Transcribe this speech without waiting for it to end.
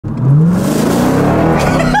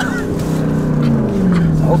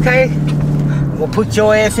Okay. I'm gonna put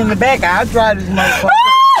your ass in the back. I'll drive this motherfucker.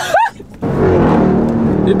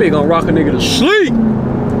 This bitch gonna rock a nigga to sleep.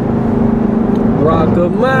 Rock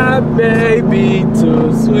my baby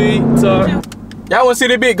to sweet talk. Y'all wanna see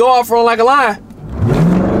that bitch go off from like a line?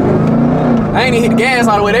 I ain't even hit the gas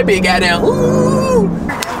all the way. That bitch got down. Ooh.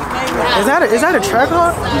 Is that a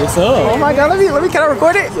Trackhawk? Yes, sir. Oh my God, let me, can I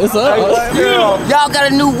record it? Yes, sir. Y'all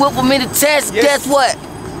got a new whip for me to test. Yes. Guess what?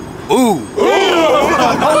 Ooh.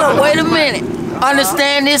 Hold on, wait a minute.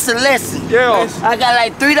 Understand this a lesson. Yeah. I got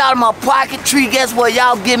like $3 in my pocket tree. Guess what?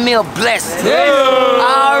 Y'all give me a blessing. Yeah.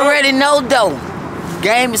 I already know though.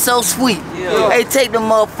 Game is so sweet. Yeah. Hey, take the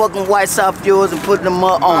motherfucking whites off yours and put them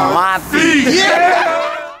up on my feet. Yeah.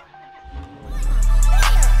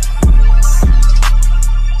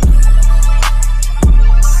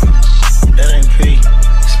 That ain't P.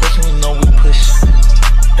 Especially when you know we push.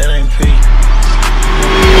 That ain't P.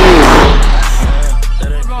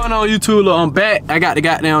 What's going on YouTube? Look, I'm back. I got the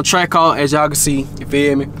goddamn Trackhawk, as y'all can see. You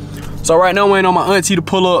feel me? So right now I'm waiting on my auntie to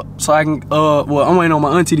pull up so I can well, I'm waiting on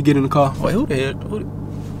my auntie to get in the car. Wait, who the hell?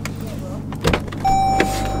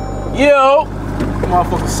 Yo!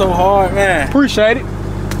 Motherfucker's so hard, man. Appreciate it.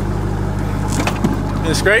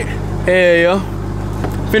 It's great. Hell yeah.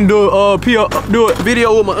 Finna do a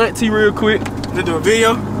video with my auntie real quick. You do a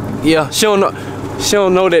video? Yeah, she don't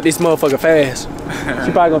know that this motherfucker fast.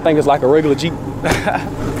 She probably gonna think it's like a regular Jeep.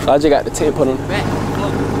 So I just got the tent put on the back.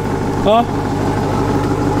 Huh?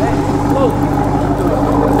 Oh.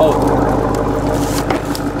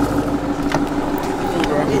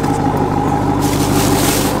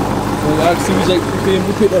 I can see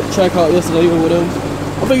we picked up the Trackhawk yesterday or whatever.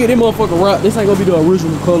 I figured this motherfucker rock. This ain't gonna be the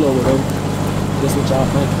original color or whatever. That's what y'all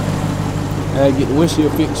think. I gotta get the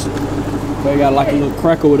windshield fixed. But I got like a little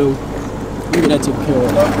crack or whatever. Look at that took care of.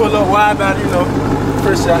 Put a little wide body, you know.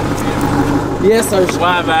 First shot. Yes, sir.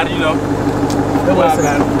 Wide body, you know. Wide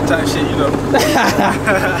body type shit, you know.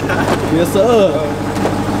 Yes, sir.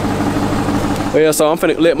 Well, yeah, so I'm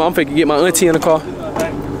finna get my auntie in the car.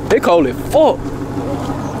 They cold as fuck.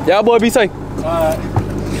 Y'all boy be safe. Alright.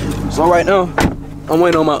 So right now, I'm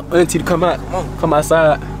waiting on my auntie to come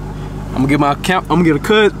outside. I'm gonna get my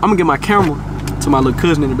camera to my little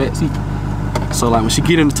cousin in the back seat. So like when she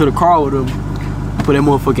get into the car with them, put that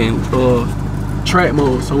motherfucking track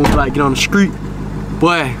mode. So when we like get on the street,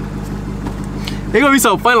 boy, it gonna be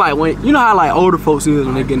so fun. Like when you know how like older folks is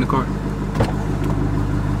when they get in the car.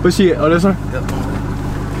 But she, oh that's her.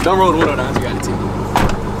 Yep. Don't roll the window down. You got the TV.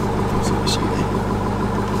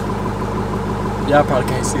 Y'all probably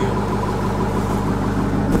can't see it.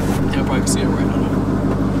 Y'all probably can see it right now.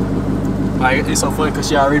 Like, it's so funny because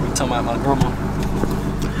she already be talking about my grandma.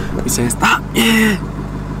 He saying, stop, yeah.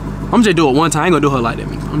 I'm just do it one time. I ain't gonna do her like that,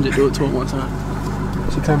 man. I'm just do it to her one time.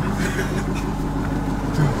 She coming.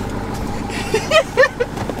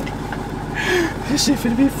 This shit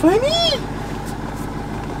finna be funny.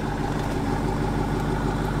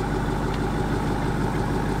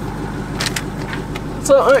 What's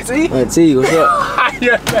up, auntie? Auntie, what's up?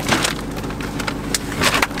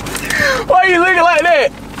 Why you looking like that?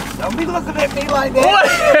 Don't be looking at me like that.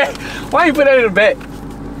 What? Why you put that in the back?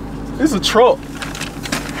 This is a truck.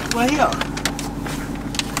 Right here.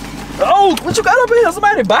 Oh, what you got up in here?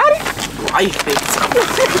 Somebody's body? Right.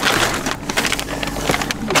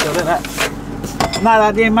 Not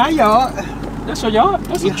out there in my yard. That's your yard?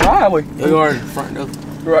 That's a driveway. Your yard in front though.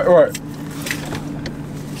 Right.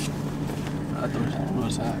 I thought it was on the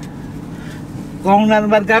other side. Go on down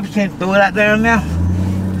about the garbage can, throw it out down now.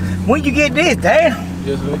 When you get this, damn?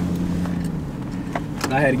 Yes, sir.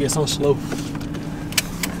 I had to get so slow.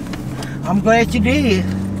 I'm glad you did.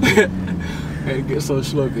 Had to get so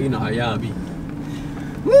slow, cause you know how y'all be.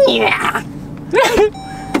 Yeah.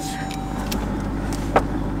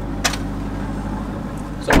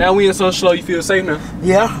 So now we in so slow, you feel safe now?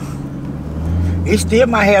 Yeah. It still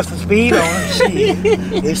might have some speed on it.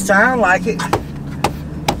 Shit. It sound like it.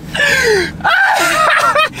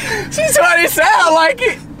 She told it sound like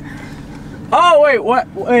it. Oh wait, what?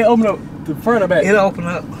 Wait, open up the front or back? It'll open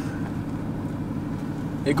up.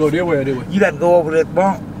 It go this way or this way? You got to go over that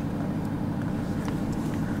bump.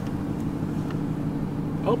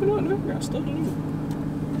 Open up, nigga. Got stuff to do.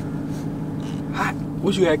 Hot.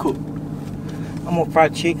 What you had cooked? I'm gonna fry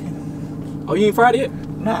chicken. Oh, you ain't fried it yet?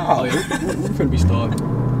 No. Oh, yeah, we finna be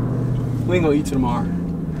starving. We ain't gonna eat till tomorrow.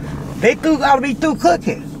 They ought to be through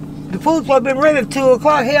cooking. The food's supposed to be ready at 2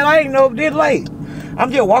 o'clock. Hell, I ain't know if they're late. I'm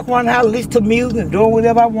just walking around the house, listening to music and doing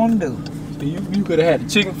whatever I want to do. So you could have had the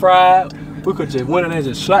chicken fried. We could just went in there,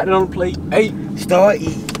 just slapped it on the plate, ate. Start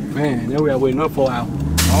eating. Man, then we gotta wait another 4 hours.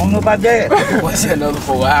 I don't know about that. What's that another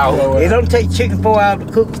 4 hours? It don't take chicken 4 hours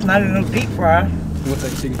to cook. It's not in no deep fry. You want to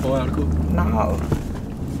take chicken 4 hours to cook? No.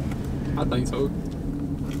 I think so.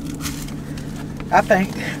 I think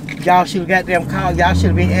y'all should have got them called. Y'all should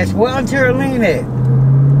have been asked, where Aunt Geraldine at?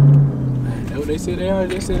 That's what they said they are.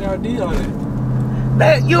 They said they are did all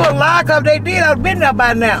that. You a lie, cause they did. I've been there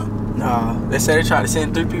by now. Nah, they said they tried to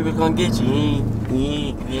send 3 people gonna get you. You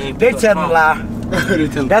ain't They telling a lie. They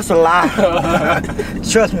tell That's a lie.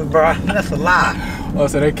 Trust me, bro. That's a lie. Oh,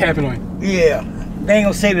 so they capping on you? Yeah. They ain't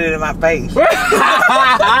gonna say that in my face. They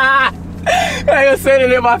ain't gonna say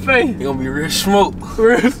that in my face. They gonna be real smoke.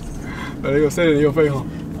 They gonna say that in your face, huh?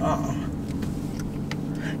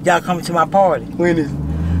 Y'all coming to my party When is?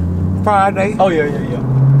 Friday. Oh yeah. We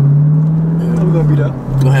gonna be there.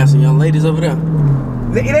 You gonna have some young ladies over there?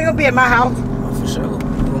 It ain't gonna be at my house. Oh, for sure. You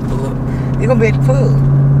gonna pull up? It's gonna be at the club.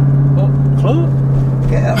 Oh, club?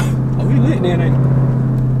 Yeah. Oh, we lit then, ain't we?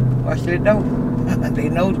 Watch that door. They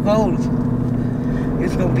know the codes.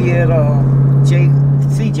 It's gonna be at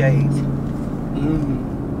CJ's.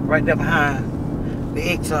 Right there behind the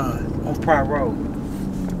Exxon on Pryor Road.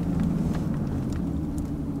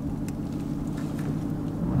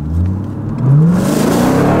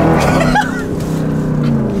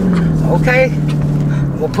 Okay?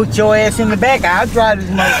 I'm gonna put your ass in the back. I'll drive this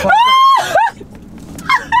motherfucker.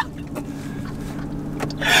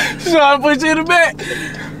 So I put you in the back.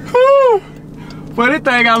 But this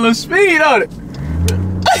thing got a little speed on it.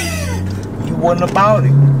 You wasn't about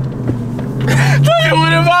it. You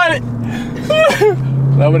wouldn't about it.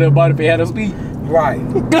 I wouldn't about it if it had a speed. Right.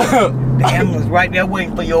 The ambulance right there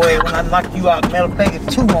waiting for your ass when I knock you out. Matter of fact,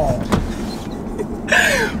 it's 2 on.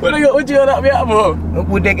 What you gonna knock me out for?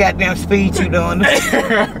 With that goddamn speed you doing.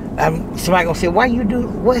 Somebody gonna say, why you do?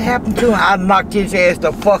 What happened to him? I knocked his ass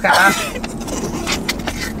the fuck out.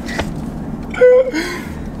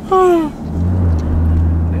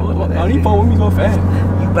 Oh, these folk with me go fast.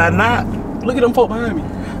 You better not. Look at them folk behind me.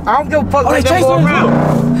 I don't give a fuck. Oh, they Let them chasing go us. around.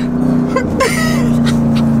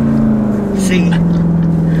 See,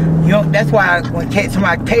 you know, that's why when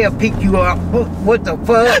somebody tail pick you up, what the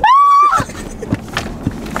fuck?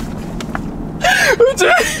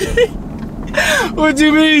 What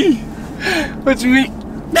you mean? What you mean?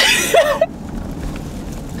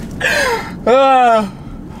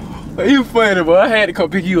 You funny, boy. I had to come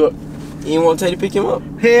pick you up. You ain't want to take to pick him up?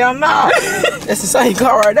 Hell no. That's the same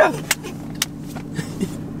car right there.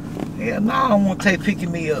 Hell no, I don't want to take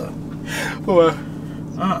picking me up. Boy.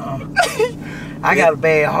 I got a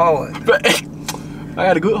bad heart. I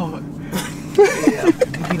got a good heart. Yeah.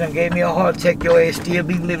 If you done gave me a heart attack, your ass still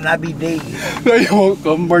be living, I be dead. No, you won't. I'm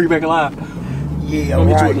gonna bring you back alive. Yeah, I'm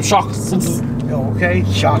gonna right. get you with them shockers. Okay,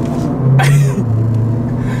 shockers.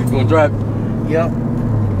 You gonna drive? Yep.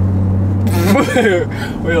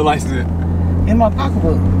 Where your license at? In my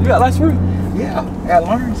pocketbook. You got license for real? Yeah, got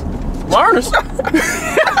learners. Learners?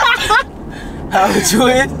 How would you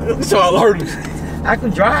in? So I learners. I can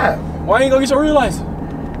drive. Why ain't you gonna get your real license?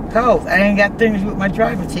 Cause I ain't got things with my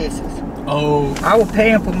driving tests. Oh. I was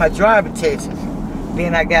paying for my driving tests.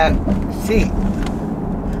 Then I got sick.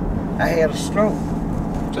 I had a stroke.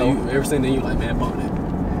 So you, everything then you like, man, bump that.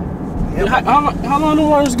 Yep. How long them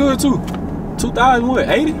learners good too? 2000 what?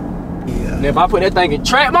 80? Yeah. And if I put that thing in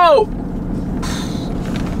track mode,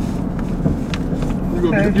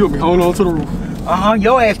 you'll be holding on to the roof.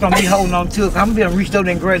 Your ass gonna be holding on to it. I'm gonna reach over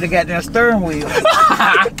there and grab the goddamn steering wheel.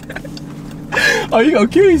 Oh, you gonna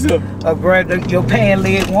kill yourself? Or grab your pan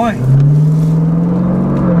leg one.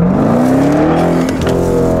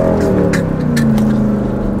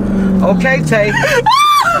 Okay, Tay.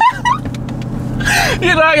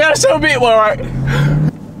 You know I gotta show big one, right?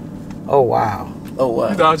 Oh wow. Oh, wow.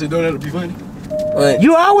 You thought you doing that to be funny? What?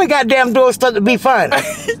 You always got damn doing stuff to be funny.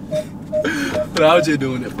 But I was just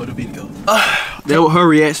doing that for the video. That was her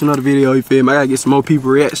reaction of the video, you feel me? I gotta get some more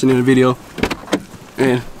people reaction in the video.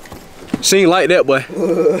 And she ain't like that, boy. Hey,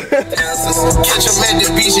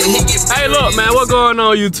 look, man, what going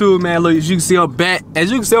on YouTube, man? Look, as you can see, I'm back.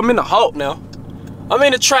 As you can see, I'm in the Hawk now. I'm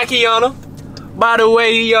in the Trackhawk, by the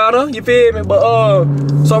way, Yana, you feel me? But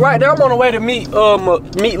so right there, I'm on the way to meet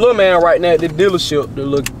Lil Man right now at the dealership, the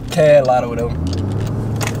little cad lot or whatever.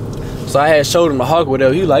 So I had showed him the Hawk or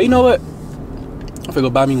whatever. He was like, you know what? I'm finna go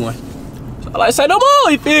buy me one. So I like say no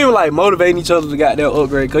more. You feel me? Like motivating each other to goddamn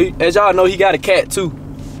upgrade. Cause as y'all know, he got a cat too.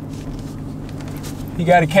 He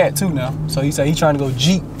got a cat too now. So he said he trying to go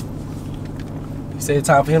Jeep. He said it's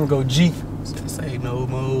time for him to go Jeep. I said, say no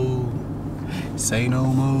more. Say no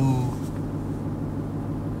more.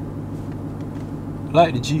 I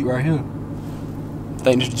like the Jeep right here. I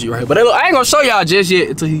think this is the Jeep right here. But look, I ain't gonna show y'all just yet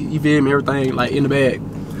until you feel me, everything like in the bag.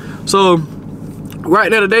 So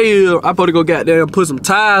right now today, I supposed to go goddamn put some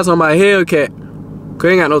tires on my Hellcat. Cause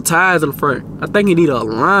I ain't got no tires in the front. I think he need an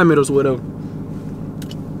alignment or whatever. I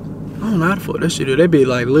don't know how the fuck that shit is. That be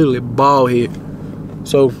like literally bald head.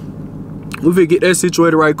 So we finna get that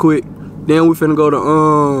situated right quick. Then we finna go to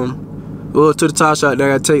the tire shop. Then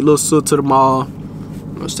I gotta take little sister to the mall.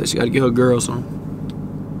 She gotta get her girl some.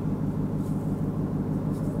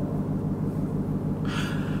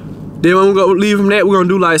 Then when we go leave from that, we're gonna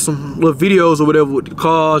do like some little videos or whatever with the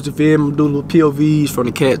cars, you feel me? Do little POVs from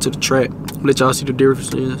the cat to the track. Let y'all see the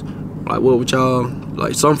differences. Like what with y'all,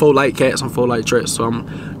 like some folk like cats, some folk like tracks. So I'm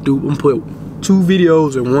put 2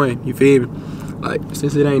 videos in one, you feel me? Like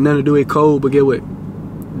since it ain't nothing to do with cold, but get what?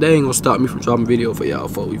 They ain't gonna stop me from dropping video for y'all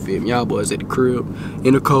folks, you feel me? Y'all boys at the crib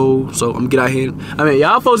in the cold, so I'm gonna get out here. I mean,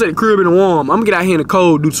 y'all folks at the crib in the warm. I'm gonna get out here in the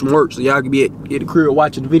cold, do some work, so y'all can be at the crib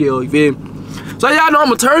watching the video, you feel me? So y'all know I'm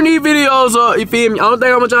gonna turn these videos up, you feel me? Only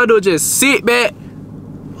thing I'm gonna try to do is just sit back,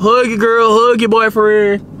 hug your girl, hug your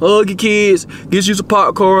boyfriend, hug your kids, get you some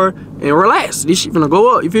popcorn, and relax. This shit finna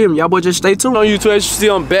go up, you feel me? Y'all boys just stay tuned. On YouTube, as you see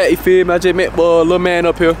I'm back, you feel me? I just met little man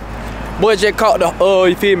up here. Boy just caught the,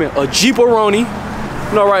 you feel me? A Jeep-a-roni.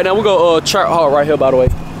 You know, right now we go Trackhawk right here, by the way.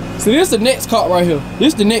 So this the next car right here.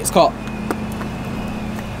 This the next car.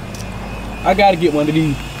 I gotta get one of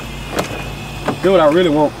these. That's what I really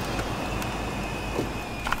want.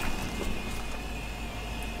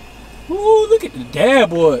 Ooh, look at the dad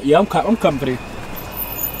boy. Yeah, I'm coming for this.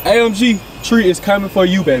 AMG treat is coming for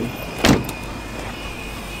you, baby.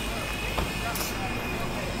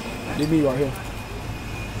 This me right here.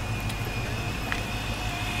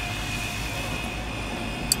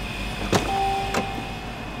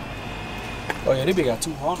 Oh yeah, they big got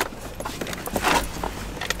 200.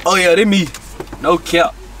 Oh yeah, they me. No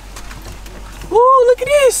cap. Ooh, look at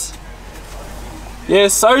this. Yeah,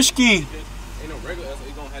 Sirski. Ain't no regular SRT,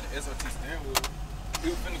 you gonna have the SRT steering wheel. We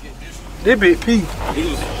was finna get this. They big P.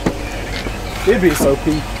 They big so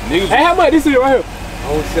P. Niggas. Hey, how much this is right here?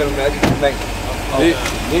 I don't sell them, I just make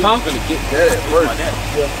niggas finna get that at first.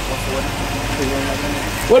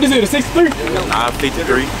 What is it, a 63?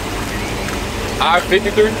 I-53.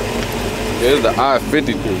 I-53? It's the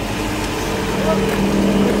I-53.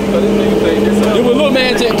 It was little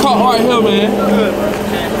man just caught right here, man.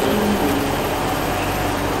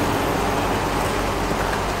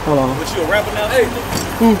 Hold on. But you a rapper now? Hey.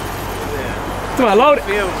 Who? Do I load it?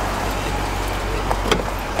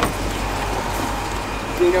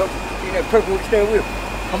 See that purple steering wheel?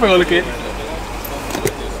 I'm gonna go look at it.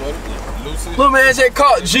 Little man just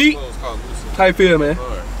caught G. How you feel, man?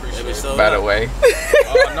 By the way.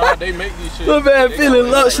 No, they make these shit. Little man feeling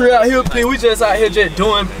luxury out here, P. We just out here just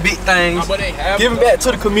doing big things. Giving back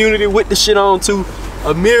to the community with the shit on too.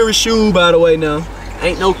 A mirror shoe, by the way, now.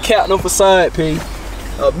 Ain't no cap, no facade, P.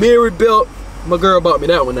 A mirror belt. My girl bought me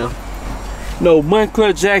that one now. No,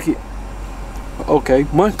 Montclair jacket. Okay,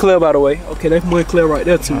 Montclair, by the way. Okay, that's Montclair right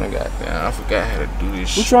there too. Oh, goddamn, I forgot how to do this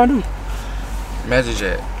shit. What you trying to do? Magic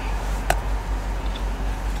Jack.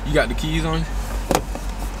 You got the keys on you?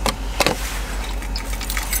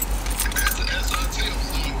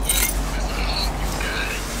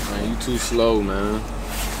 Man, you too slow, man.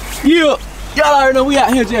 Yeah, y'all already know we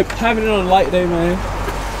out here just having it on a light day, man.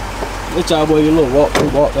 Let y'all boy get a little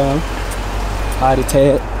walk down. Hide the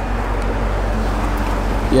tag.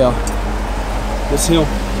 Yeah. It's him.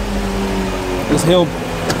 It's him.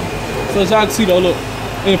 So as y'all can see though, look,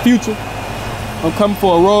 in the future, I'm coming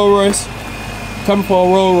for a road race. Coming for a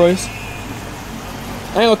road race.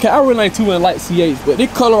 I ain't okay, I really ain't too much like C8s, but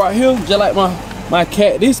this color right here, just like my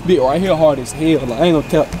cat, this bit right here hard as hell. Like, I ain't gonna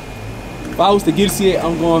tell. If I was to get a C8,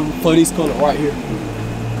 I'm going for this color right here.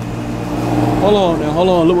 Hold on now, hold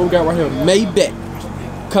on, look what we got right here. Maybach.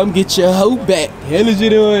 Come get your hoe back. Hell is you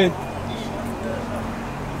doing?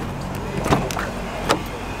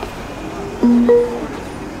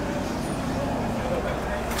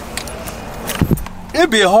 It'd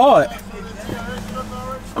be hard.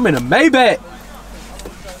 I'm in a Maybach.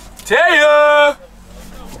 Tell ya.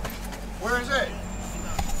 Where is it?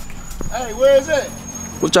 Hey, where is it?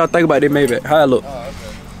 What y'all think about that Maybach? How I look? Oh,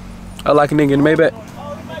 okay. I like a nigga in the Maybach.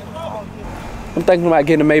 I'm thinking about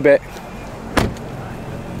getting a Maybach.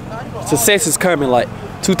 Success is coming, like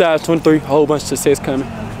 2023, a whole bunch of success coming.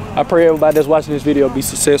 I pray everybody that's watching this video be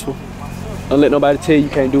successful. Don't let nobody tell you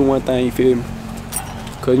can't do one thing, you feel me?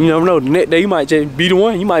 Cause you never know, the next day you might just be the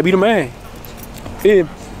one, you might be the man. Feel me?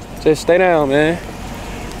 Just stay down, man.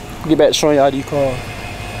 Get back to showing y'all these cars.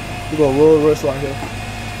 We go road rush right here.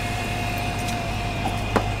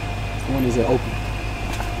 One is open.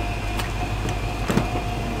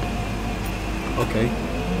 Okay.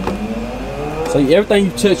 So everything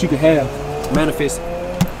you touch, you can have. Manifest it.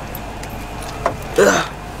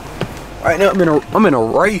 Right now, I'm in a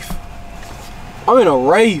rave. I'm in a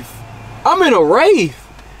rave. I'm in a rave.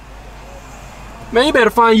 Man, you better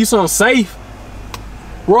find you something safe.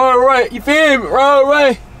 Roll right, you feel me? Roll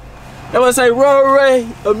right. That's what I say, roll right.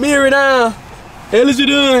 A mirror down. Hell is you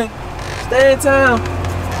doing? Stay in town. It's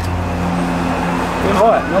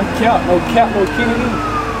hard. No cap, no Kennedy.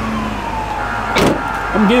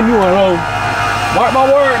 I'm getting you one of those. Mark my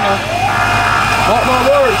word now. Mark my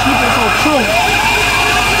word. Keep this on true.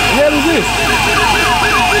 What the hell is this?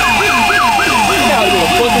 You gotta do a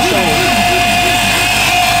fucking shame.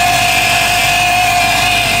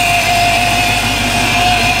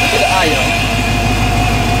 Look at the eye, yo.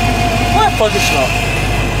 What fucking snow?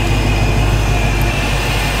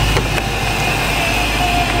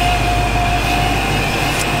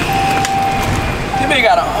 This nigga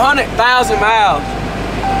got 100,000 miles.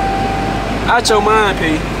 Out your mind, P.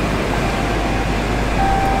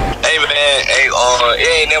 Hey man, hey, it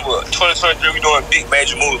ain't never 2023. We doing big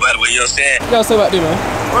major moves, by the way. You know what I'm saying? What y'all say about this, man?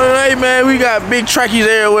 Well, hey man, we got big trackies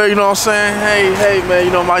everywhere. You know what I'm saying? Hey man,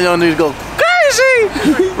 you know my young niggas go crazy.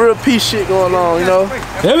 Real peace shit going on. You know.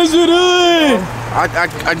 Hell is you doing?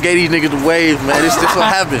 I gave these niggas the wave, man. This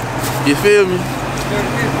what happened. You feel me?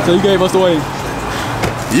 So you gave us the wave.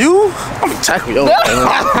 You? I'm gonna tackle your ass.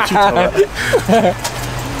 What you talking about?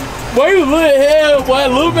 Boy, you little hell, boy,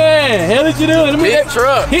 little man. Hell is you doing? Let me hit that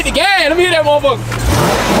truck. Hit the gas. Let me hit that motherfucker.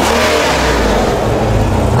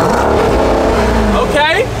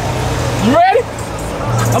 Okay. You ready?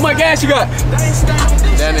 How much gas you got?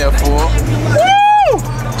 Down there, fool. Woo!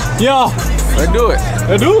 Yo. Let's do it.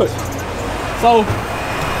 Let's do it. So,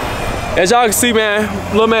 as y'all can see, man,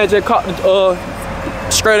 little man just caught the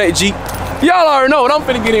straight 8 Jeep. Y'all already know what I'm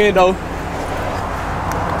finna get in, though.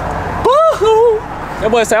 Boo-hoo! That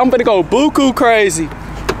boy say I'm finna go buku crazy.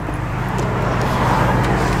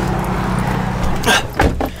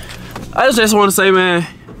 I just want to say, man,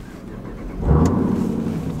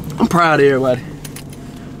 I'm proud of everybody.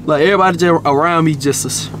 Like, everybody just around me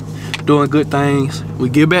just doing good things. We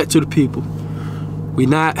give back to the people. We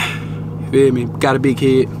not, you feel me, got a big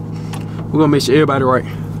head. We're gonna make sure everybody right.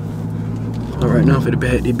 All right, now I'm finna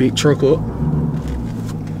back this big truck up.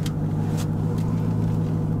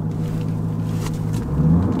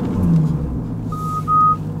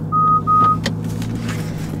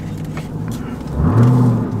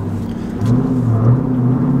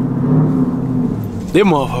 This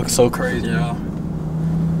motherfucker's so crazy, y'all.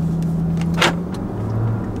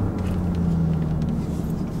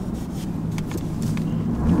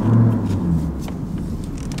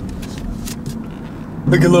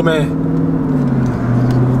 Look at little man.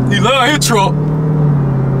 He love his truck.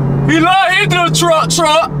 He love his little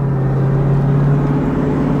truck.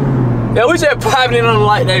 Yeah, we just piping it on the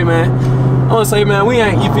light day, man. I wanna say, man, we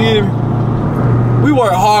ain't, you feel me? We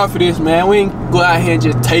work hard for this, man. We ain't go out here and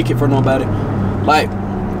just take it from nobody. Like,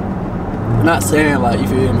 I'm not saying, like, you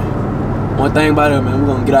feel me? One thing about it, man, we're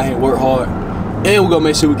gonna get out here and work hard. And we're gonna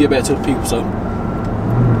make sure we get back to the people, so.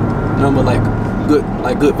 Number, like, good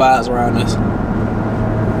vibes around us.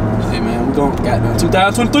 Hey, man, we're gonna, goddamn,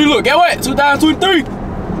 2023, look, get what? 2023!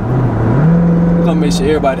 We're gonna make sure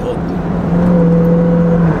everybody up.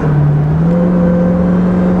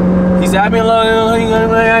 He said, I've been loving, he ain't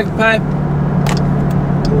gonna I can pipe.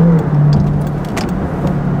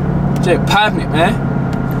 Just piping it, man.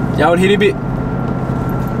 Y'all wanna hit it a bit?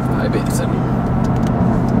 I bet. Set him on.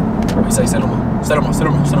 What you say? Set him on. Set him on. Set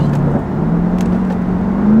him on. Set him on.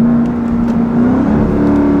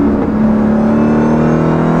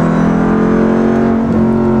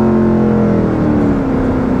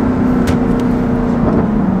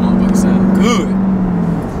 Motherfucker sound good.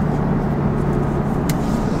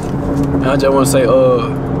 And I just wanna say,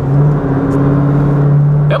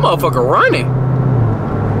 that motherfucker running.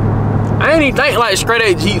 I ain't even think like straight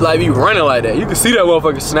 8 Jeep like be running like that. You can see that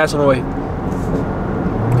motherfucker snatching away.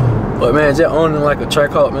 But man, just owning like a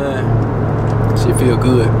Trackhawk, man, shit feel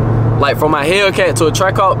good. Like from my Hellcat to a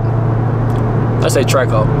Trackhawk, I say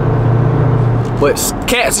Trackhawk. But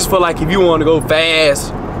cats is for like if you want to go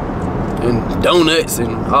fast and donuts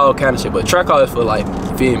and all kind of shit. But Trackhawk is for like,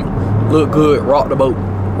 you feel me, look good, rock the boat.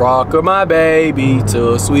 Rocker my baby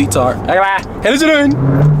to a sweetheart. How is it doing?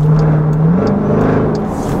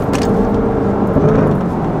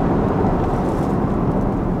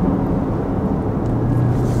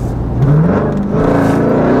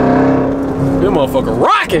 Motherfucker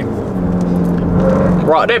rocking.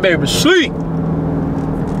 Rock that baby to sleep.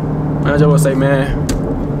 I just want to say, man,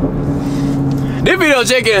 this video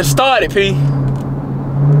just getting started, P.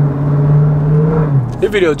 This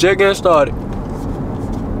video just getting started.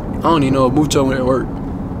 I don't even know if Mucho at work.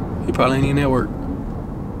 He probably ain't even at work.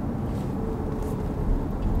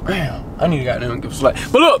 Damn, I need to goddamn give a slack.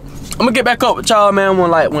 But look, I'm gonna get back up with y'all, man.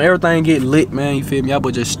 When everything get lit, man. You feel me? Y'all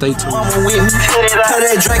but just stay tuned.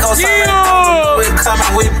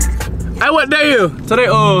 Hey, what day is? Today,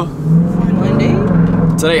 Monday.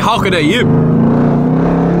 Today, Hawker Day, yeah.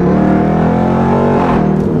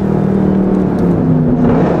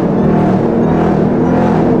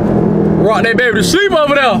 Rock that baby to sleep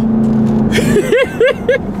over there.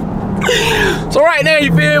 So right now,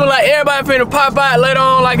 you feel me? Like everybody finna pop out later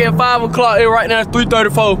on, like at 5 o'clock. Right now it's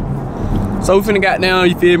 3:34. So we finna got down,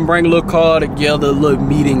 you feel me? Bring a little car together, a little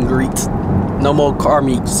meet and greet. No more car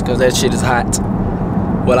meets, cause that shit is hot.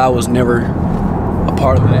 But I was never a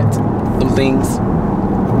part of that. Them things.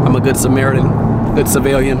 I'm a good Samaritan, good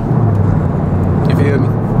civilian. You feel me?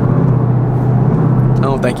 I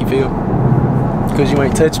don't think you feel. Cause you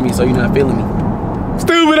ain't touch me, so you're not feeling me.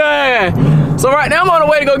 Stupid ass! So right now I'm on the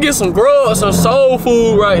way to go get some grub, some soul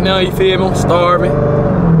food right now, you feel me? I'm starving.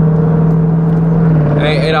 I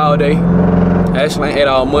ain't ate all day. Actually, I ain't ate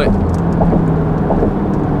all month.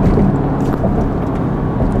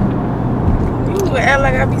 You act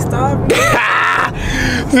like I be starving.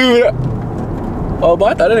 Dude. Oh, but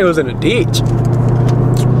I thought that was in a ditch.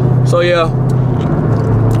 So yeah,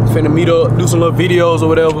 finna meet up, do some little videos or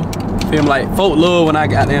whatever. Feel like folk love when I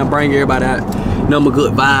goddamn bring everybody out. Number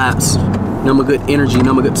good vibes, number good energy,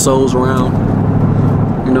 number good souls around.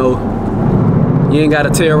 You know, you ain't gotta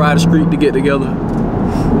terrorize the street to get together.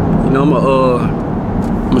 You know, I'm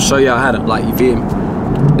gonna show y'all how to, like, you feel me?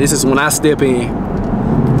 This is when I step in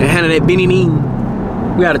and handle that Benny Ning.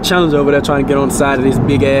 We got a challenge over there trying to get on the side of this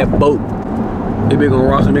big ass boat. They be gonna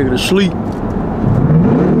rock a nigga to sleep.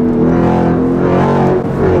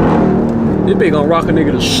 They be gonna rock a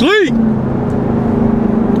nigga to sleep.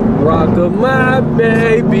 Rock of my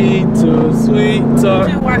baby to sweet talk.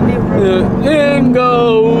 And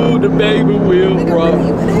go, the baby will rock.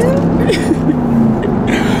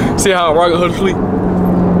 See how I'm rocking her to sleep?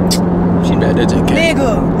 She bad, that just can't.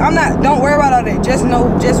 Nigga, I'm not, don't worry about all that. Just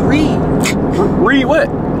know, just read. Read what?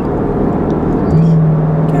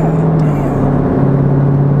 God damn.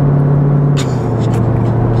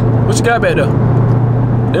 What you got back there?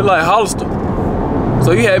 They're like Hollister.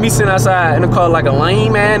 So you had me sitting outside in the car like a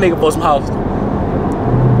lame man nigga for some Hollister.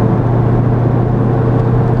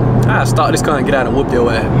 I start this car and get out and whoop your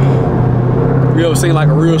ass. You ever seen like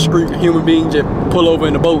a real street human being just pull over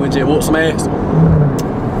in the boat and just whoop some ass?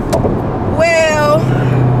 Well,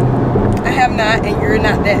 I have not, and you're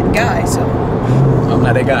not that guy, so. I'm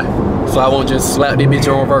not that guy. So I won't just slap that bitch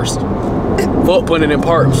on reverse. Fuck putting it in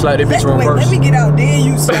park and slap that bitch on reverse. Let me get out there,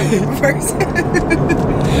 you slap it reverse.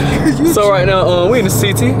 So right now, we in the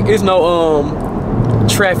city. It's no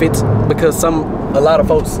traffic because a lot of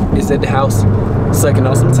folks is at the house sucking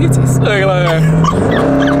on some titties. Look like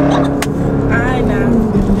I know.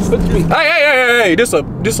 Hey, this a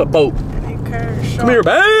boat. Come here,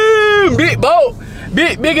 bam! Big boat.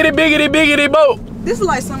 Biggity boat. This is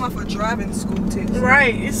like something off a driving school test.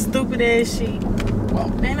 Right, it's stupid ass shit. Wow.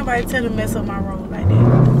 Ain't nobody tell to mess up my road like that.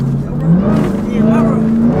 Yeah, my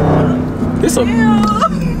road. This a...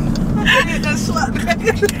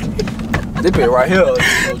 This bit right here.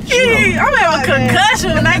 Yeah, I'm having a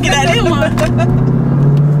concussion when I get out of here, man.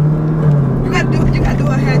 You gotta do a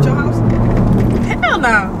hair at your house? Hell no.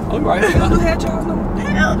 I'm right here. You do hair at your house no?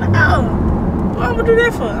 Hell no. What I'm gonna do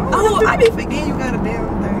that for? Oh, I be forgetting you got a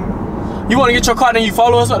damn thing. You wanna get your car then you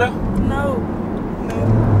follow us up there? No.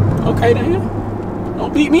 Okay then.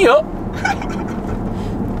 Don't beat me up.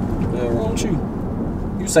 What's wrong with you?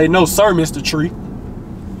 You say no, sir, Mr. Tree.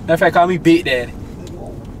 Matter of fact, call me Big Daddy.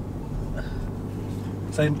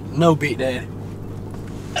 Say no, Big Daddy.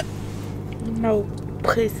 No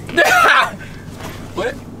pussy.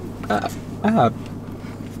 What?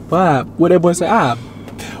 What that boy say?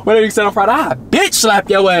 What did he say on Friday? Bitch slap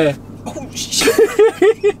your ass. Oh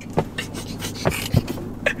shit.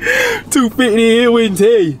 250 in here wouldn't tell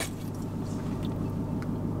you.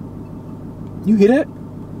 You hear that?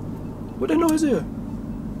 What that noise is?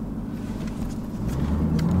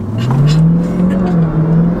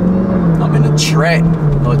 I'm in the track,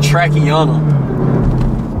 or Trackiana.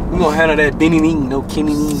 We gonna handle that Benny Ning, no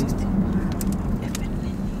Kenny Ning.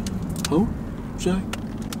 Who? Shay?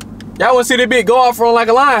 Y'all wanna see that bitch go off from like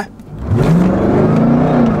a line?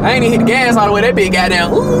 I ain't even hit the gas all the way. That bitch got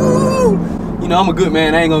down. Ooh. You know I'm a good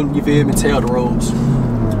man. I ain't gonna, you feel me, tell the roads.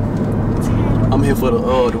 I'm here for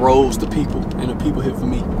the roads, the people, and the people here for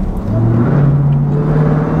me.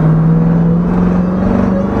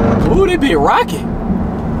 Ooh, they be rocking.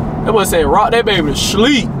 That boy said rock that baby to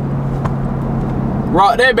sleep.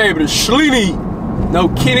 Rock that baby to Schleeny. No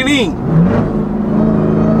Kennedy.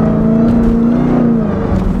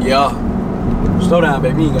 Yeah. Slow down,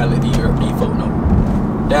 baby. You ain't gotta let these folk know.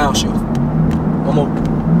 Downshift. One more.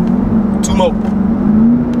 2 more.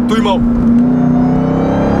 3 more.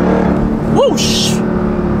 Whoosh! Woo!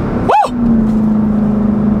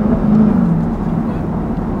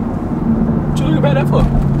 What you looking about that for?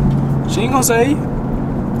 She ain't gonna say. Yeah,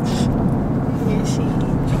 she.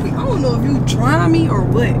 I don't know if you trying me or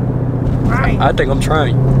what. Right. I think I'm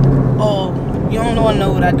trying. Oh, you don't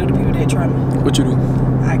know what I do to people that try me. What you do?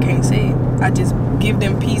 I can't say it. I just give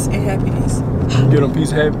them peace and happiness. Give them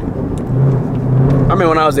peace and happiness. I mean,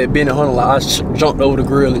 when I was at Benny Hunter, like, I jumped over the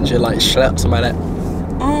grill and just like slapped somebody out.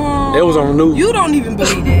 That was on the news. You don't even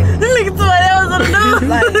believe that. Look at that was on the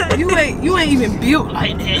news. Like you ain't even built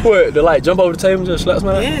like that. What? To like jump over the table and just slap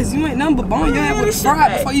somebody out? Yes, you ain't nothing but bone your head with a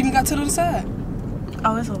fry before you even got to the other side.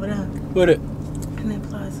 Oh, it's over there. What it? In that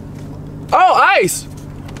plaza. Oh, ice!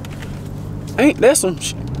 Ain't that some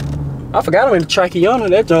shit? I forgot I'm in the Trackhawk.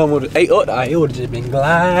 That joint would have ate up the ice. It would have just been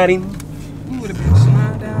gliding. You would have been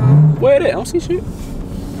sliding down. Where it at? I don't see shit.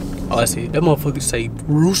 Oh, I see it. That motherfucker say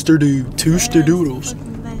rooster dude, tooster doodles.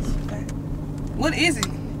 What is it?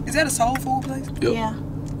 Is that a soul food place? Yep. Yeah.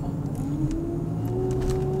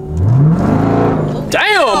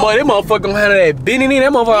 Damn, boy, that motherfucker gonna have that Benny in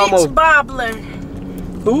that motherfucker Beach almost. bobbler.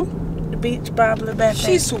 Who? The beach bobbler back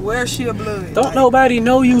She swears she a blood. Don't nobody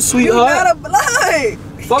know you, You sweetheart. not a blood.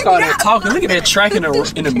 Fuck all that talking. Look at that track in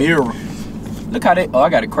the mirror. Look how that. Oh, I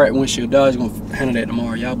got a cracked windshield. Dodge gonna handle that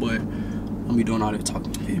tomorrow. Y'all boy, I'm be doing all that talking.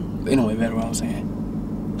 But anyway, that's what I was saying.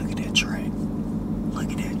 Look at that track.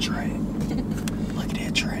 Look at that track. Look at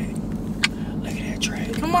that track. Look at that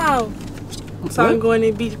track. Come on. So I'm going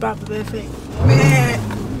in beach bobbler back fake. Man,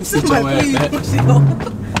 Sit your ass back.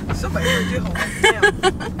 somebody heard your whole damn.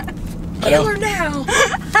 Kill her now.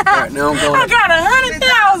 Alright, now I'm going. I got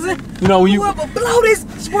 100,000. You know when you Whoever blow this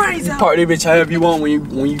sprays out. park that bitch however you want when you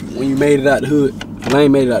made it out the hood. And I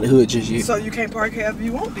ain't made it out the hood just yet. So you can't park however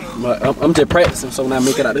you want then. But I'm just practicing so when I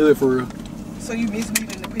make it out the hood for real. So you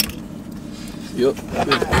misleading the people. Yep.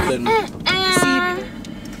 Deceiving.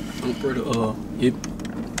 I'm pretty yep.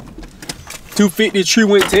 250 tree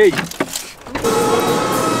went tell you.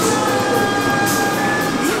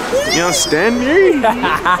 You understand me? That's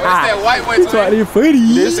that white boy It's twin.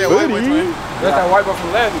 funny. That's that white boy twin. That's that white boy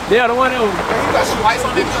from last. Yeah, the one that was. You got some whites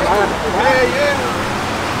on that truck. Yeah.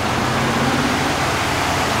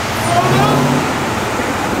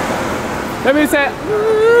 Let me say.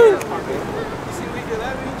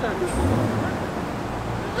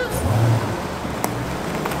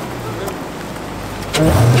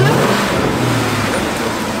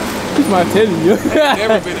 He's my telling you.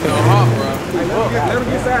 Never been in no hawk, bro. Never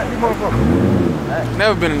get side, you motherfucker.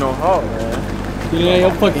 Never been in no hawk, man. Yeah,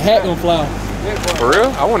 your fucking hat gonna fly. For real?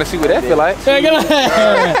 I want to see what that feel like. Hey, get on.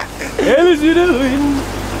 Hey, what you doing?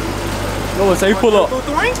 Go say pull up.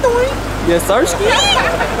 Yes, sir.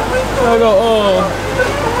 Go go.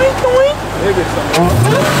 Maybe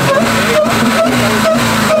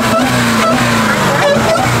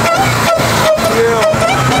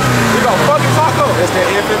That's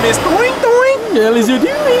that infamous doink doink. Yeah, what you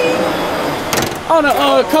doing? On the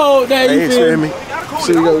cold day, you feel me?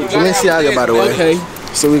 So we go, Balenciaga by the way. Okay.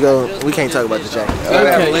 So we can't talk about the jacket.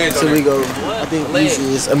 Okay. So we go, I think this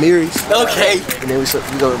is Amiri's. Okay. And then we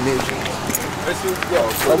go Amiri's.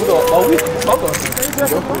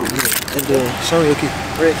 And then show me your key.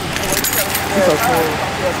 Rick.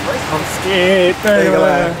 I'm scared.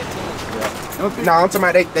 No, I'm talking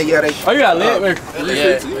about they. Oh, you got leg work.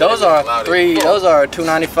 Yeah, those are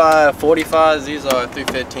 $295 45s. These are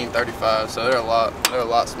 $315 35. So they're a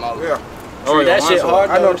lot smaller. Yeah. Oh, that shit hard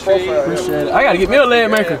though. I know the profile. Appreciate it. I gotta get me a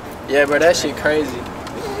leg maker. Yeah, bro, that shit crazy.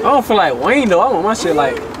 I don't feel like Wayne though. I want my shit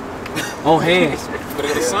like on hands.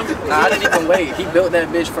 Nah, I didn't even wait. He built that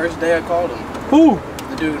bitch first day I called him. Who?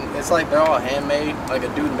 The dude, it's like they're all handmade. Like a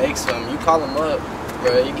dude makes them. You call him up,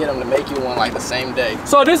 bro. You get him to make you one like the same day.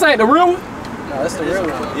 So this ain't the real one? No, that's the real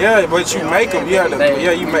one. Yeah, but you make them. Yeah,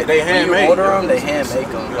 you make they handmade. You order them, they hand make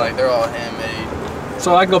them. Like they're all handmade.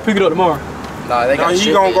 So I can go pick it up tomorrow. Nah, they got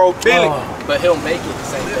you gonna go fill it. But he'll make it the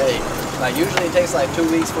same day. Like usually it takes like 2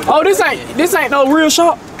 weeks for. Oh, this ain't no real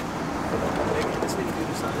shop.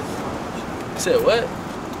 You said what?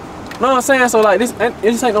 No, I'm saying so like this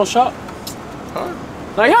ain't no shop. Huh?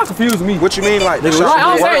 Like y'all confuse me. What you mean like? Like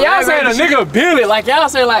I'm saying, y'all saying a nigga build it. Like y'all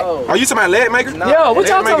saying like. Are you talking about lead maker? No. Yo, what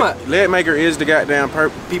y'all talking about? Lead maker is the goddamn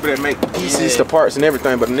people that make pieces, the parts and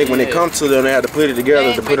everything. But the nigga, when it comes to them, they have to put it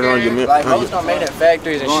together to put it on your. Like most are made in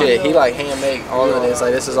factories and shit. He like hand make all of this.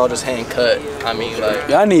 Like this is all just hand cut. I mean like.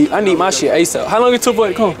 Yeah, I need my shit ASAP. How long it took for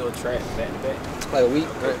it to come? Like a week.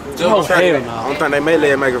 Oh hell no. I don't think they made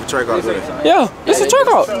lead maker for Trackhawk. Yeah, it's a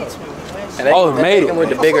Trackhawk. And they made it with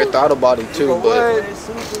the bigger throttle body too, but. That's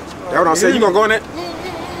what I'm saying. You gonna go in it?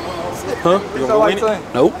 Huh? You gonna go in it?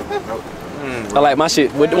 Nope. I like my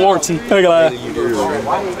shit with the warranty. Bro, I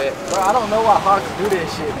don't know why Hawks do this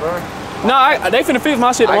shit, bro. No, they finna fix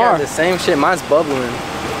my shit tomorrow. I got the same shit. Mine's bubbling.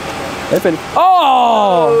 They finna.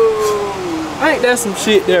 Oh! Ain't that some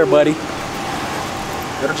shit there, buddy?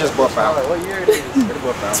 It'll just buff out. What year it is?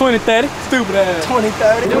 2030. Stupid ass.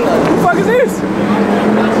 2030. What the fuck is this?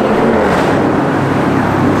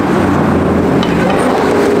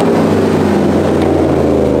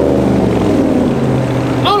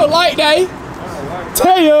 Light day.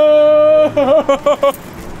 Tell ya.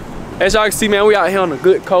 As y'all can see, man, we out here on a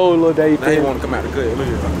good cold little day. Now you want to come out of good.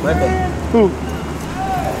 Look here. Who?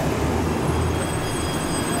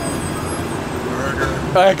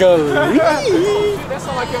 I go. Yo,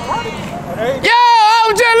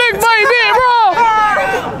 I'm just looking for you, big bro.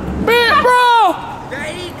 Big bro.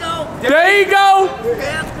 There you go. There you go.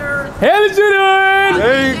 Hell is you doing?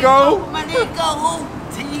 There you go. My nigga who?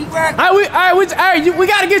 We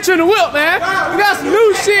gotta get you in the whip, man. We got some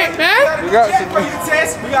new shit, man. We got a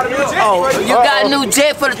new jet. Oh, you got a new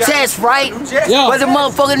jet for the test, right? Yeah. But the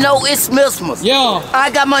motherfucker know it's Christmas. Yeah. I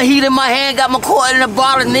got my heat in my hand, got my cord in the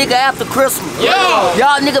bottle, nigga, after Christmas. Yeah.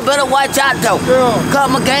 Y'all nigga better watch out though. Yeah. Cause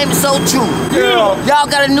my game is so true. Yeah. Y'all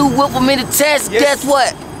got a new whip for me to test. Yes. Guess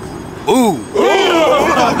what? Ooh.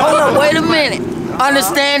 Hold up, wait a minute.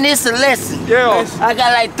 Understand this a lesson. Yeah. I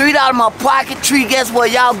got like $3 in my pocket tree. Guess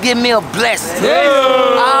what? Y'all give me a blessing.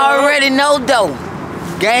 Yeah. I already know though.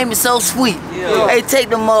 Game is so sweet. Yeah. Hey, take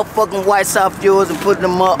the motherfucking whites off yours and put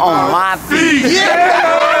them up on my feet.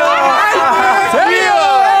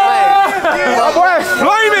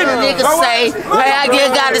 Nigga say, hey, I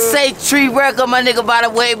just gotta say tree record, my nigga, by the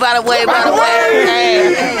way.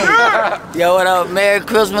 Hey. Yo, what up? Merry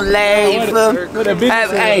Christmas, lady.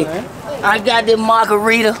 Hey, I got this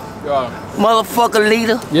margarita. Motherfucker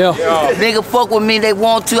leader. Yeah. Nigga fuck with me, they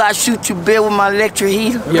want to. I shoot you bill with my electric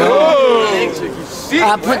heater. Yeah.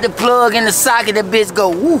 I put the plug in the socket, that bitch go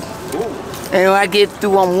woo. And when I get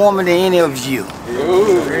through, I'm warmer than any of you.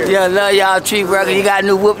 Yeah, love y'all, Tree Records. You got a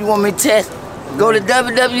new whip you want me to test? Go to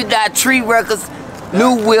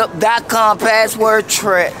www.treerecordsnewwhip.com, password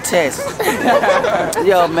test.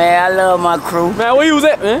 Yo, man, I love my crew. Man, where you was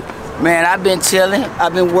at, man? Man, I've been chilling.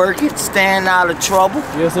 I've been working, staying out of trouble.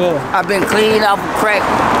 Yes, sir. I've been clean off of crack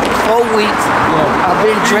 4 weeks. Yeah. I've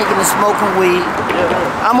been drinking and smoking weed.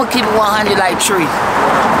 Yeah. I'm gonna keep it 100 like Tree.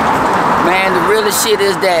 Man, the realest shit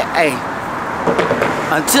is that, hey,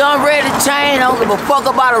 until I'm ready to change, I don't give a fuck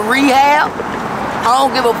about a rehab. I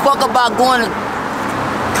don't give a fuck about going to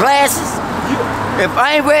classes. Yeah. If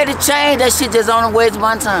I ain't ready to change, that shit just on the waste of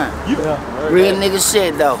my time. Yeah. Real nigga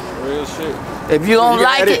shit, though. Real shit. If you don't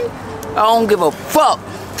like it, I don't give a fuck.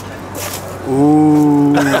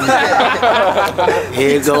 Ooh.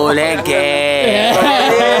 Here go that gas.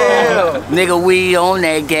 Yeah. Nigga, we on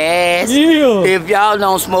that gas. Yeah. If y'all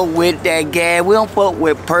don't smoke with that gas, we don't fuck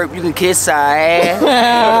with perp. You can kiss our ass.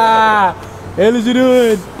 Hell is you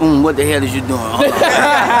doing? What the hell is you doing? Hold on.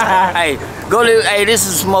 Hey, go to, hey, this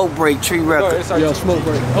is smoke break, Tree Records. Yeah, smoke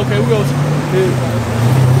break. Okay, we go.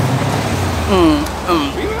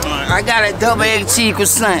 I got a double egg cheese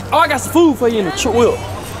croissant. Oh, I got some food for you in the truck. What the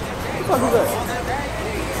fuck is that?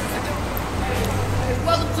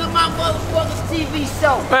 Welcome to my motherfucking TV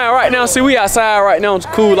show. Man, right now, see, we outside right now. It's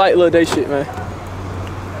cool, light little day shit, man.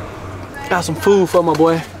 Got some food for my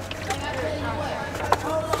boy.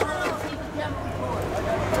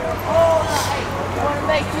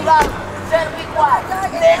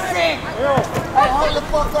 Listen. Hey, hold the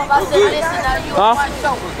fuck up. I said listen now. You on my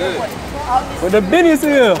show. What the business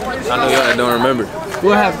here? I know y'all don't remember.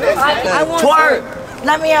 What happened? I want twerk.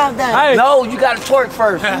 Let me have that. Hey. No, you gotta twerk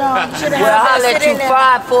first. No, you should have. Well, I'll let you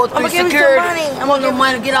 5, 4, 3 security. I'm want no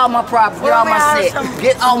money. Get all my property. Get all my set.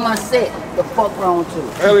 Get all my set. The fuck wrong too?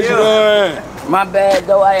 Hell is you doing? My bad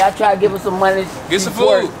though. Hey, I try to give her some money. Get some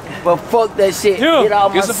food. But fuck that shit. Yeah. Get all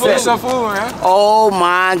my Get some food. set. Get some food, man. Oh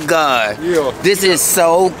my God. Yeah. This is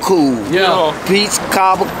so cool. Yeah. Peach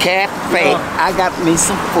Cobbler Cafe. I got me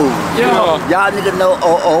some food. Yeah. Y'all niggas know,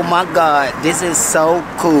 oh my God. This is so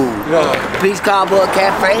cool. Yeah. Peach Cobbler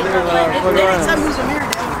Cafe. Every time you was here,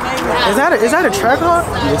 Is that a Trackhawk?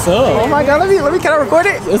 Yes, sir. Oh my God, can I record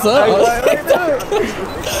it? Yes, sir.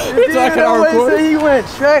 Can I record it? He went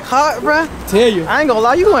Trackhawk, bro. Tell you. I ain't gonna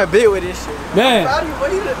lie, you went big with this shit. Man.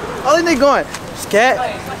 All these niggas going scat,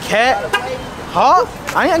 cat, hawk.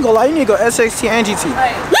 I ain't gonna lie, you need to go SXT and GT.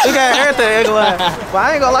 You got everything, but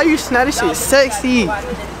I ain't gonna lie, you snap this shit sexy.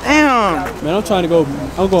 Damn. Man, I'm trying to go.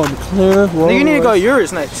 I'm going to clear. Nigga, you need to go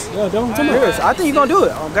yours next. Yeah, don't tell me. Yours. I think you're gonna do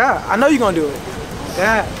it. Oh God, I know you're gonna do it.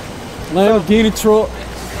 God. Lamborghini truck.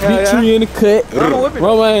 Big tree in the cut. I'm gonna whip it.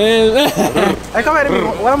 Roll my hands. Hey, come at me.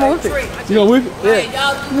 What I'm gonna whip it? You gonna whip it?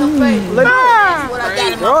 Yeah. Look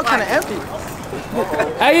at it. They're all kind of empty.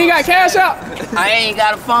 Hey, you ain't got cash out? I ain't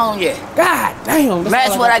got a phone yet. God damn.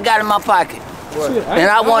 That's what I got in my pocket. Shit, and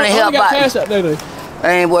I want to help out. Cash out there.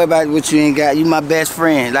 I ain't worried about what you ain't got. You my best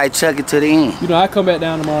friend. Like, chuck it to the end. You know, I come back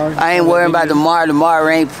down tomorrow. I ain't worrying about tomorrow. Tomorrow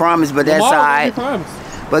ain't promised, but that's all right.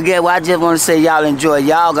 But get what I just want to say, y'all enjoy.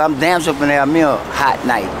 Y'all, I'm damn sure gonna have me a hot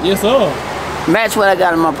night. Yes, sir. Match what I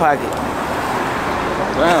got in my pocket.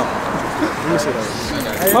 Wow. Let me see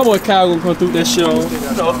that. My boy Kyle gonna come through that shit on.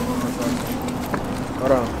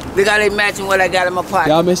 Hold on. Look how they matching what I got in my pocket.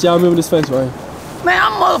 Y'all remember this face right here? Man,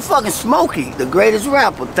 I'm motherfucking Smokey, the greatest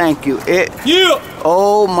rapper. Thank you. Yeah.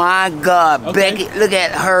 Oh my God, okay. Becky, look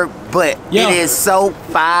at her butt. Yeah. It is so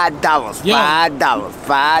 $5. Yeah.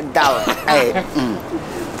 $5. Hey.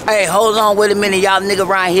 Hey, hold on, wait a minute. Y'all niggas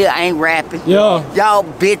around here ain't rapping. Yeah. Y'all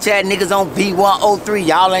bitch ass niggas on V103,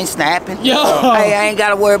 y'all ain't snapping. Yeah. Hey, I ain't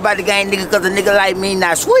gotta worry about the gang nigga cause a nigga like me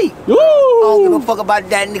not sweet. Woo. I don't give a fuck about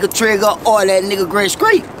that nigga Trigger or that nigga Green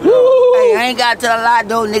Street. Hey, I ain't gotta tell a lie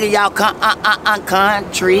though, nigga. Y'all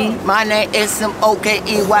country. My name is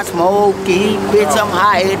S-M-O-K-E-Y Smokey. Bitch, I'm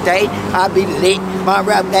high every day. I be lit. My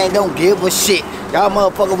rap gang don't give a shit. Y'all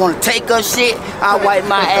motherfucker wanna take us shit? I wipe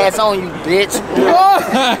my ass on you, bitch.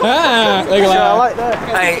 I like that.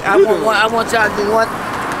 Hey, I want y'all to do one.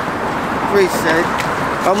 Appreciate it.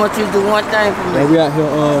 I want you to do one thing for me. Yeah, we out here.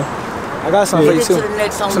 I got something for you too.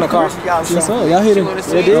 It's in the car. Yes, sir. Y'all hit it.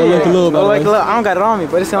 It did. I don't got it on me,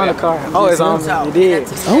 but it's on the car. Oh, it's on me. It did.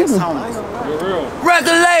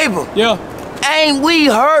 Record label. Yeah. Ain't we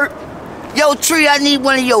hurt? Yo, Tree, I need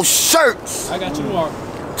one of your shirts. I got you tomorrow.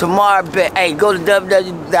 Tomorrow, bet. Hey, go to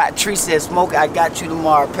www.treesaysmoke. I got you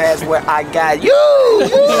tomorrow. Password, I got you.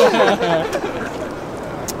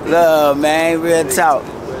 Love, man. Real talk.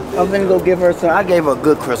 I'm gonna go give her some. I gave her a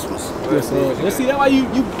good Christmas. Yes, sir. Let's see that why you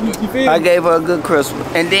feel. I gave her a good Christmas,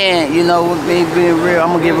 and then you know, with me being real,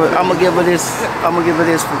 I'm gonna give her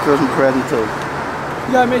this for Christmas present too.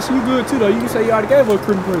 You gotta make sure you good too, though. You can say you already gave her a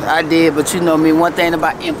Christmas present. I did, but you know me. One thing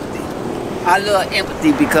about empathy. I love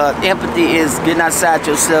empathy because empathy is getting outside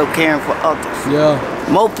yourself, caring for others. Yeah.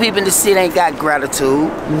 Most people in the city ain't got gratitude.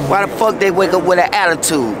 Why the fuck they wake up with an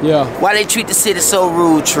attitude? Yeah. Why they treat the city so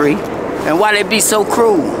rude, Tree? And why they be so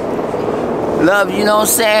cruel? Love, you know what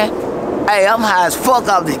I'm saying? Hey, I'm high as fuck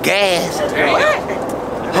off the gas.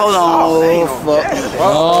 Hold on, fuck.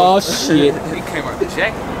 Oh, shit. He came out the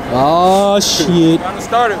jacket. Oh, shit. Gonna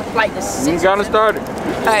start it. Like the Gonna start it.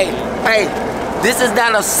 Hey. This is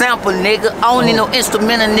not a sample, nigga. I don't need no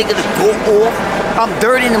instrumental nigga to go off. I'm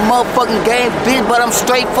dirty in the motherfucking game, bitch, but I'm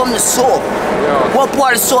straight from the soil. Yeah. What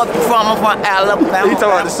part of the soil you from? I'm from Alabama. You talking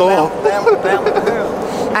about the soil?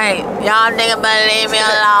 Hey, y'all niggas better leave me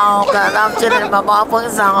alone, cause I'm chilling in my motherfucking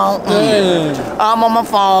zone. I'm on my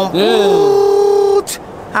phone.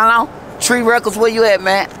 Hello? Tree Records, where you at,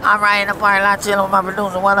 man? I'm right in the parking lot chilling with my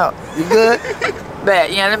producer. What up? You good? Bet.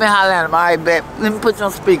 Yeah, let me holler at him. All right, bet. Let me put you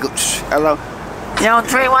on speaker. Hello? Yo,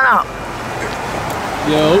 Trey, what up?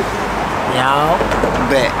 Yo.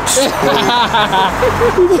 Bet.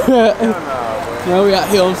 Man, we out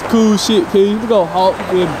here on some cool shit, P. We go Hawk,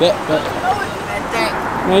 we back.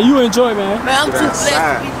 Man, you enjoy, man. Man, I'm too blessed to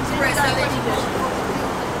be depressed.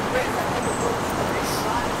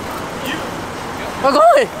 We're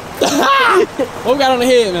going. What we got on the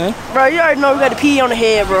head, man? Bro, you already know we got the pee on the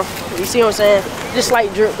head, bro. You see what I'm saying? Just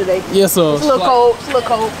slight drip today. Yes, sir. It's a little cold. It's a little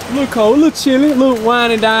cold. A little cold, a little chilly, a little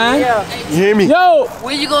wine and dine. Yeah. You hear me? Yo!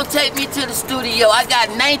 When you gonna take me to the studio? I got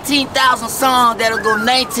 19,000 songs that'll go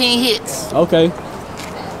 19 hits. Okay.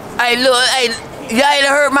 Hey, look, hey, y'all ain't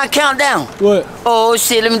heard my countdown? What? Oh,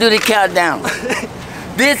 shit, let me do the countdown.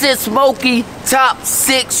 This is Smokey Top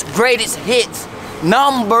 6 Greatest Hits.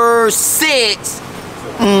 Number 6.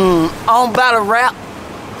 On battle rap,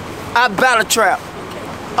 I battle trap.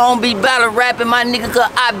 I don't be battle rapping, my nigga,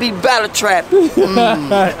 cause I be battle trapping.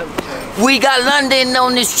 We got London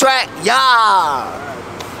on this track, yeah.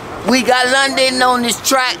 We got London on this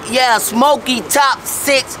track, yeah. Smokey Top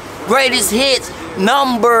 6 Greatest Hits,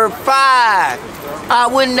 number 5. I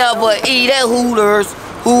would never eat at Hooters.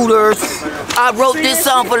 Hooters. I wrote this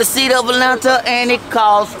song for the city of Atlanta and it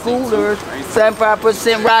calls Scooters.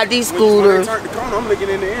 75% ride these scooters. I'm looking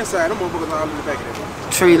in the inside. Them motherfuckers all in the back of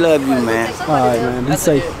that. Tree love you, man. Alright, man. Be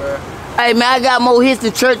safe. Hey, man, I got more hits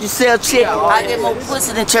than church and sell chicken. I get more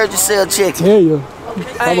pussy than church and sell chicken. Hell yeah.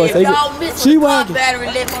 Hey, if y'all miss a car battery,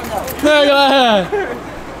 let me know.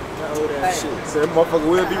 That motherfucker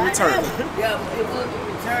will be returned. Yeah, it will be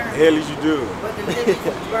returned. Hell is you do. But the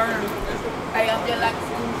liquor was burned. Hey, I'm just like a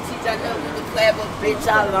school teacher. I know the class, but bitch,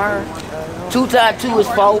 I learned. 2 times 2 is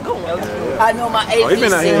 4. I know my ABC. Oh, he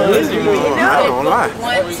been out here. I don't lie.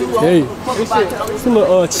 1, 2, Hey, it's a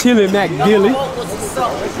little chili Mac Gilly. Hey,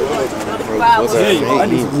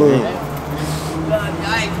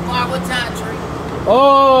 tomorrow, what time, Tree?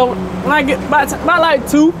 Oh, when I get by like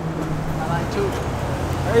 2.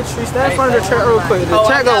 Hey, Tree, stand in front of the track real quick. The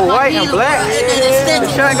track go white and black. The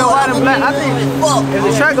track go white and black. I think if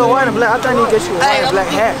the track go white and black, I think he get you a white and black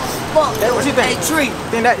hat. What you think? Hey, Tree.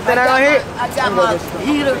 Think that gonna hit? I got my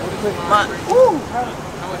heater.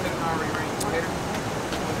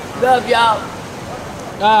 Love y'all.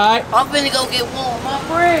 Alright. I'm finna go get warm. My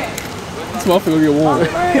friend. This motherfucker get warm.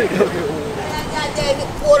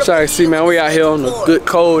 Sorry, see, man, we out here on a good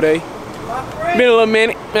cold day. Been a little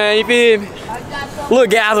minute, man, you feel me? A little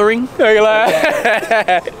gathering. You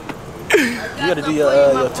gotta do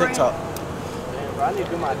your TikTok. I need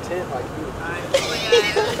to do my tent like you.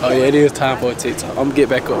 Oh yeah, it is time for a TikTok. I'm gonna get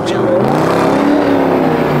back up, y'all.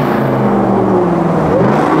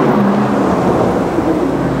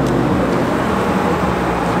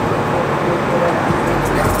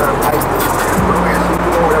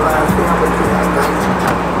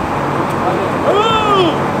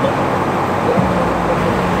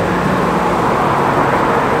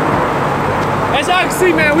 As y'all can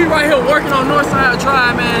see, man, we right here working on Northside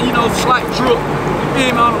Drive, man. You know, slight drip. You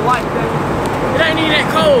feel me on the light day. It ain't even that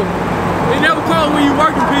cold. It never cold when you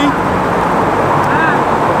working, P.